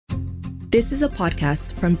This is a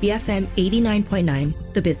podcast from BFM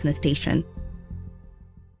 89.9, the business station.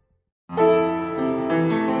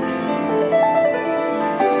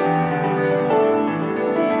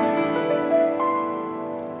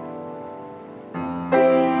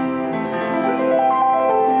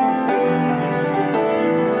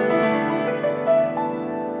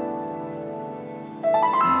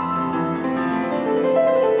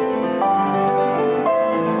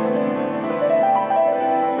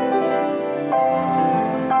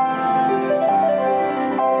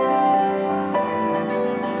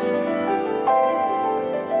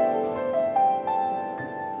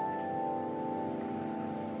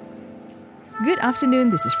 Good afternoon,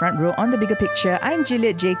 this is Front Row on The Bigger Picture. I'm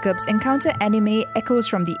Juliet Jacobs. Encounter Anime Echoes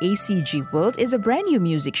from the ACG World is a brand new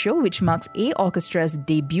music show which marks A Orchestra's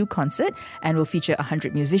debut concert and will feature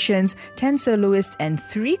 100 musicians, 10 soloists and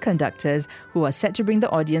 3 conductors who are set to bring the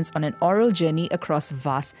audience on an oral journey across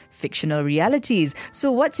vast fictional realities.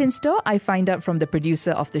 So what's in store? I find out from the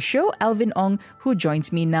producer of the show, Alvin Ong, who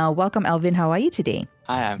joins me now. Welcome, Alvin. How are you today?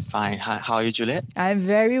 Hi, I'm fine. Hi, how are you, Juliet? I'm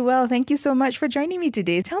very well. Thank you so much for joining me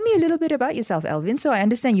today. Tell me a little bit about yourself, Alvin. So I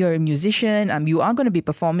understand you're a musician. You are going to be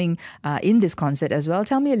performing in this concert as well.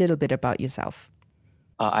 Tell me a little bit about yourself.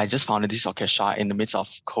 I just founded this orchestra in the midst of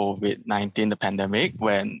COVID-19, the pandemic,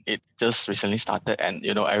 when it just recently started and,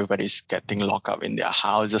 everybody's getting locked up in their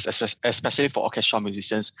houses, especially for orchestra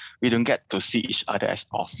musicians. We don't get to see each other as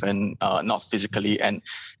often, not physically, and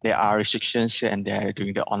there are restrictions here and there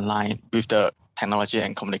during the online with the technology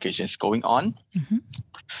and communications going on. Mm-hmm.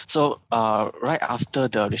 So right after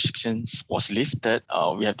the restrictions was lifted,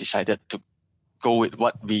 we have decided to go with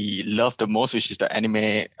what we love the most, which is the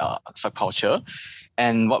anime subculture.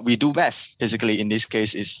 And what we do best, physically in this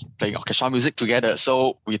case, is playing orchestra music together.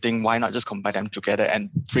 So we think, why not just combine them together and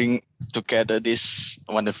bring together this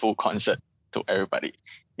wonderful concert to everybody?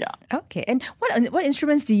 Yeah. Okay. And what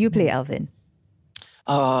instruments do you play, Alvin?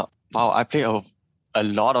 Wow, I play a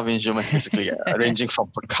lot of instruments, basically, ranging from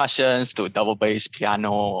percussions to double bass,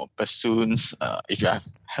 piano, bassoons. If you have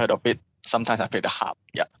heard of it, sometimes I play the harp.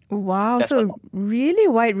 Yeah. Wow. So really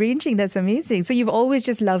wide ranging. That's amazing. So you've always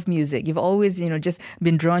just loved music. You've always, just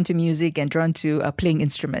been drawn to music and drawn to playing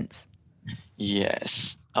instruments.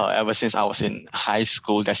 Yes. Ever since I was in high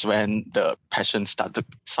school, that's when the passion started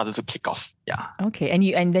to kick off. Yeah. Okay.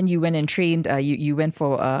 And then you went and trained. You went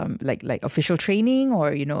for like official training,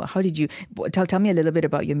 or how did you tell me a little bit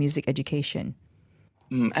about your music education?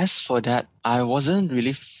 As for that, I wasn't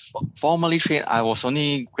really formally trained. I was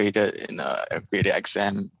only graded in a graded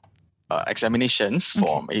examinations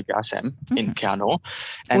from ABRSM in piano.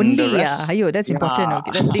 And only, the rest, that's important.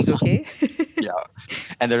 Okay, that's big, okay? Yeah.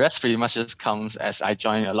 And the rest pretty much just comes as I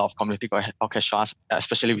joined a lot of community orchestras,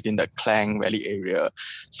 especially within the Klang Valley area.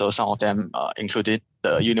 So some of them included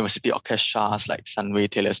the university orchestras like Sunway,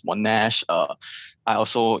 Taylor's Monash. I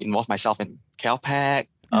also involved myself in KLPAC,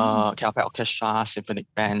 KLPAC Orchestra, symphonic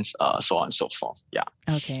bands, so on and so forth. Yeah.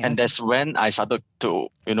 Okay. And that's when I started to,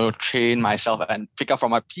 train myself and pick up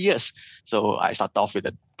from my peers. So I started off with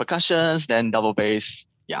the percussions, then double bass.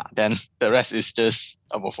 Yeah. Then the rest is just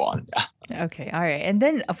a move on. Yeah. Okay. All right. And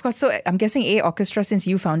then, of course, so I'm guessing A Orchestra, since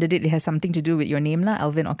you founded it, it has something to do with your name,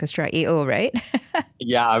 Alvin Orchestra, AO, right?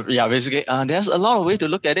 Yeah. Basically, there's a lot of ways to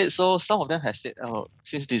look at it. So some of them have said,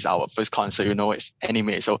 since this is our first concert, it's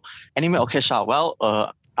anime. So anime orchestra,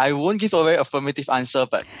 well, I won't give a very affirmative answer,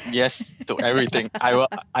 but yes to everything.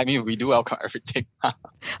 We do welcome everything.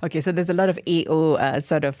 Okay, so there's a lot of AO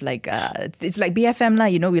sort of like, it's like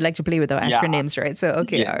BFM, we like to play with our acronyms, right? So,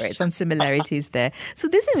 okay, yes. All right, some similarities there. So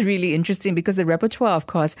this is really interesting because the repertoire, of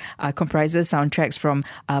course, comprises soundtracks from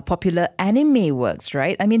popular anime works,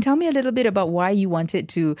 right? Tell me a little bit about why you wanted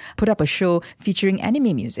to put up a show featuring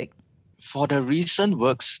anime music. For the recent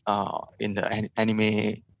works in the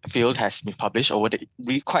anime field has been published over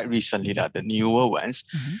quite recently, the newer ones.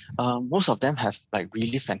 Mm-hmm. Most of them have like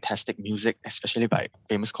really fantastic music, especially by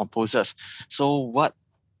famous composers. So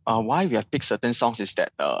why we have picked certain songs is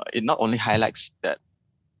that it not only highlights that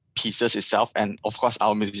pieces itself, and of course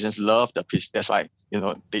our musicians love the piece. That's why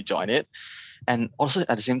they join it, and also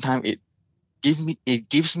at the same time it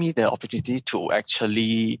gives me the opportunity to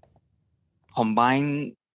actually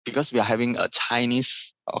combine, because we are having a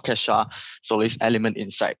Chinese orchestra soloist element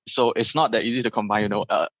inside. So it's not that easy to combine,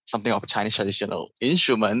 something of a Chinese traditional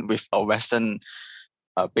instrument with a Western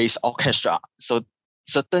based orchestra. So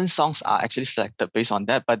certain songs are actually selected based on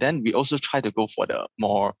that, but then we also try to go for the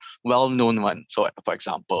more well-known one. So for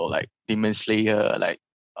example, like Demon Slayer, like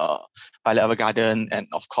Violet Evergarden, and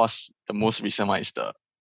of course, the most recent one is the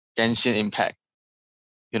Genshin Impact,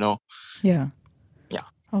 Yeah. Yeah.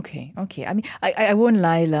 Okay. I mean, I won't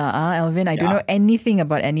lie, Alvin. I don't know anything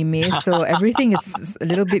about anime, so everything is a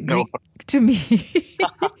little bit No. Greek to me.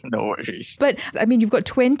 No worries. But I mean, you've got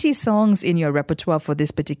 20 songs in your repertoire for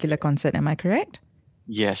this particular concert. Am I correct?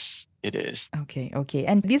 Yes, it is. Okay.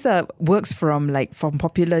 And these are works from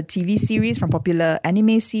popular TV series, from popular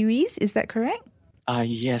anime series. Is that correct?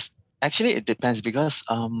 Yes. Actually, it depends because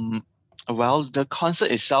well, the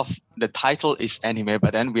concert itself, the title is anime,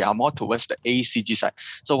 but then we are more towards the ACG side.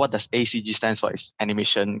 So what does ACG stands for is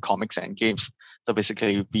animation, comics, and games. So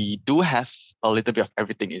basically, we do have a little bit of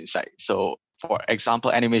everything inside. So for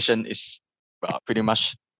example, animation is pretty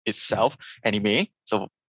much itself anime. So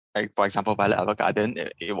like for example, Violet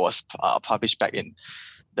Evergarden, it was published back in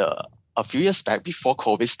a few years back before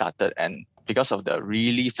COVID started, and because of the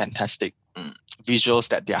really fantastic visuals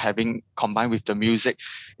that they are having combined with the music,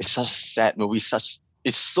 it's such a sad movie.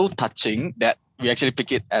 It's so touching that we actually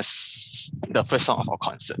pick it as the first song of our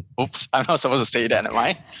concert. Oops, I'm not supposed to say that, am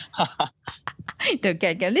I? No,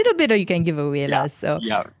 get a little bit, or you can give away, so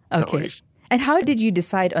yeah. Okay. No worries. And how did you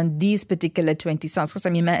decide on these particular 20 songs? Because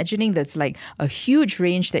I'm imagining that's like a huge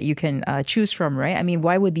range that you can choose from, right? I mean,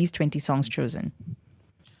 why were these 20 songs chosen?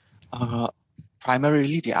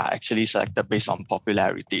 Primarily, they are actually selected based on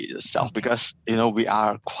popularity itself, because we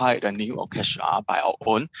are quite a new orchestra by our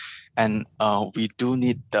own, and we do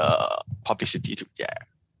need the publicity to be there.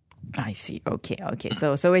 I see. Okay.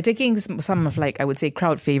 So we're taking some of, I would say,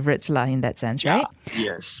 crowd favorites in that sense, right?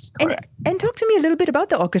 Yes, correct. And talk to me a little bit about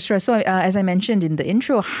the orchestra. So as I mentioned in the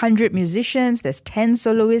intro, 100 musicians, there's 10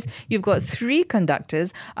 soloists, you've got 3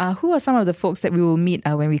 conductors. Who are some of the folks that we will meet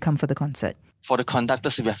when we come for the concert? For the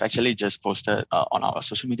conductors, we have actually just posted on our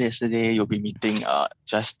social media yesterday. You'll be meeting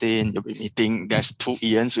Justin. You'll be meeting, there's 2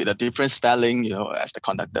 Ians with a different spelling, as the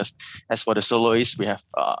conductors. As for the soloists, we have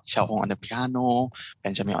Xiao Hong on the piano,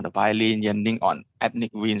 Benjamin on the violin, Yan Ning on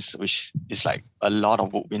ethnic winds, which is like a lot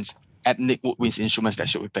of woodwinds, ethnic woodwinds instruments that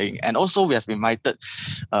she'll be playing. And also we have invited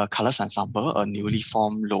Colors Ensemble, a newly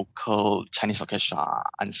formed local Chinese orchestra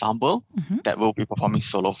ensemble that will be performing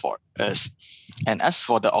solo for us. And as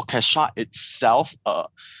for the orchestra itself,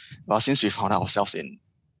 since we found ourselves in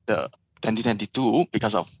the 2022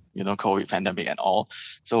 because of COVID pandemic and all,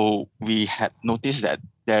 so we had noticed that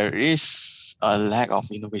there is a lack of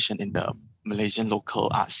innovation in the Malaysian local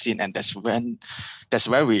art scene, and that's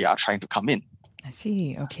where we are trying to come in. I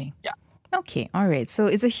see. Okay. Yeah. Okay. All right. So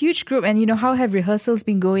it's a huge group, and how have rehearsals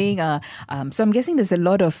been going? So I'm guessing there's a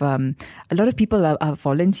lot of people are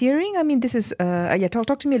volunteering. I mean, this is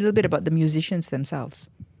talk to me a little bit about the musicians themselves.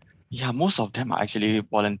 Yeah, most of them are actually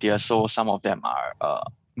volunteers. So some of them are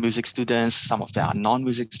music students, some of them are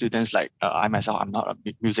non-music students. Like I myself, I'm not a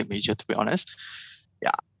music major, to be honest. Yeah.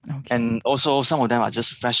 Okay. And also some of them are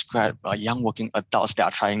just fresh grad, young working adults that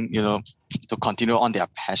are trying, to continue on their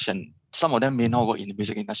passion. Some of them may not work in the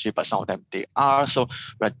music industry, but some of them they are. So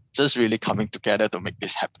we're just really coming together to make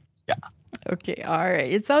this happen. Yeah. Okay. All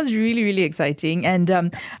right. It sounds really, really exciting. And,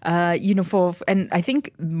 and I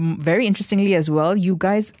think very interestingly as well, you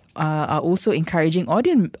guys are also encouraging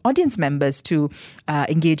audience members to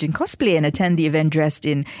engage in cosplay and attend the event dressed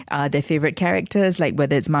in their favorite characters, like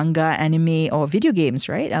whether it's manga, anime, or video games,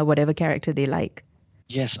 right? Whatever character they like.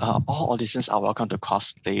 Yes. All audiences are welcome to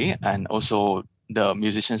cosplay, and also the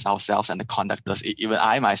musicians ourselves and the conductors, even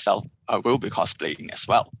I myself will be cosplaying as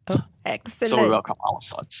well. Oh, excellent. So we welcome all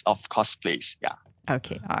sorts of cosplays. Yeah.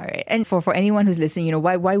 Okay. All right. And for anyone who's listening,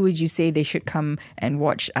 why would you say they should come and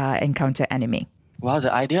watch Encounter Anime? Well,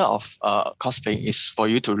 the idea of cosplaying is for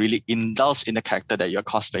you to really indulge in the character that you're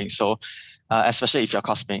cosplaying. So especially if you're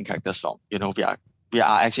cosplaying characters from, we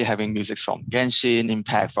are actually having music from Genshin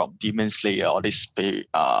Impact, from Demon Slayer, all these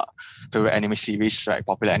favorite anime series, right?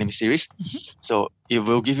 Popular anime series. So it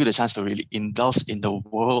will give you the chance to really indulge in the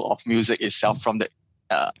world of music itself from the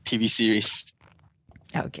TV series.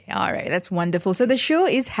 Okay, all right. That's wonderful. So the show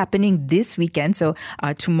is happening this weekend. So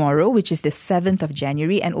tomorrow, which is the 7th of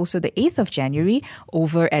January, and also the 8th of January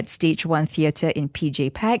over at Stage 1 Theatre in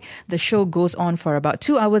PJ Pack. The show goes on for about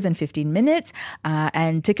 2 hours and 15 minutes.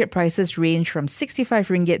 And ticket prices range from 65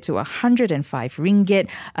 ringgit to 105 ringgit.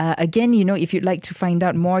 Again, if you'd like to find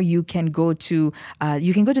out more, you can go to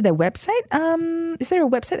their website. Is there a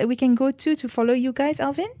website that we can go to follow you guys,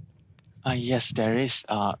 Alvin? Yes, there is.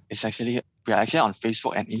 We are actually on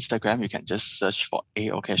Facebook and Instagram. You can just search for A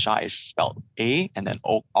Orchestra. It's spelled A and then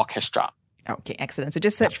O Orchestra. Okay, excellent. So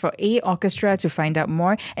just search for A Orchestra to find out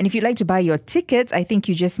more. And if you'd like to buy your tickets, I think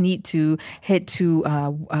you just need to head to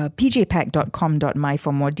pjpack.com.my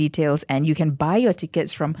for more details. And you can buy your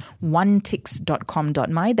tickets from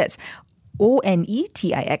onetix.com.my. That's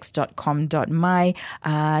onetix.com.my.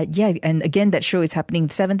 And again, that show is happening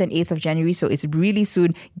 7th and 8th of January, so it's really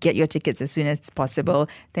soon. Get your tickets as soon as possible.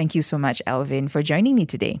 Thank you so much, Alvin, for joining me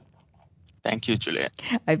today. Thank you, Juliet.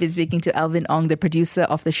 I've been speaking to Alvin Ong, the producer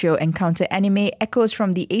of the show Encounter Anime, Echoes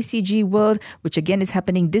from the ACG World, which again is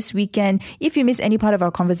happening this weekend. If you miss any part of our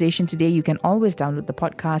conversation today, you can always download the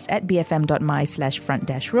podcast at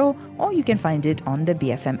bfm.my/front-row, or you can find it on the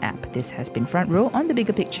BFM app. This has been Front Row on The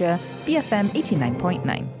Bigger Picture, BFM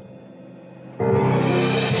 89.9.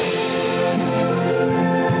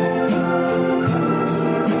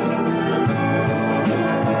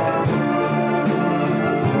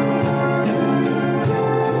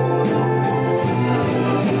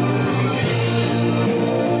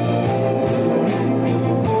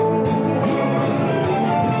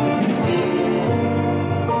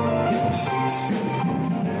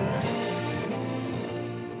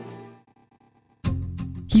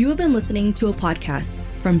 You have been listening to a podcast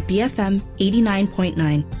from BFM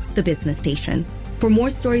 89.9, the business station. For more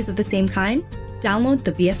stories of the same kind, download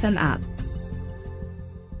the BFM app.